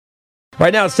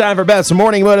Right now, it's time for Beth's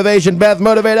Morning Motivation. Beth,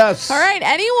 motivate us. All right.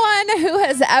 Anyone who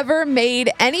has ever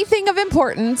made anything of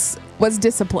importance was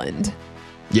disciplined.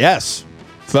 Yes.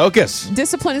 Focus.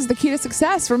 Discipline is the key to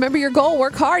success. Remember your goal.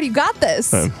 Work hard. You got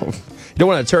this. You don't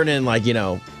want to turn in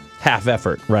half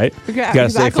effort, right? Yeah, you got to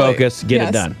stay exactly. focused, get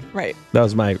it done. Right. That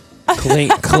was my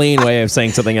clean way of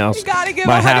saying something else. You got to give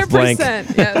my 100%. half blank.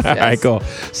 Yes, All right, cool.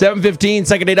 7:15,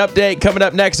 second date update coming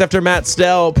up next after Matt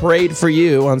Stell prayed for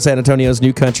you on San Antonio's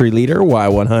new country leader,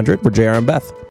 Y100. We're JR and Beth.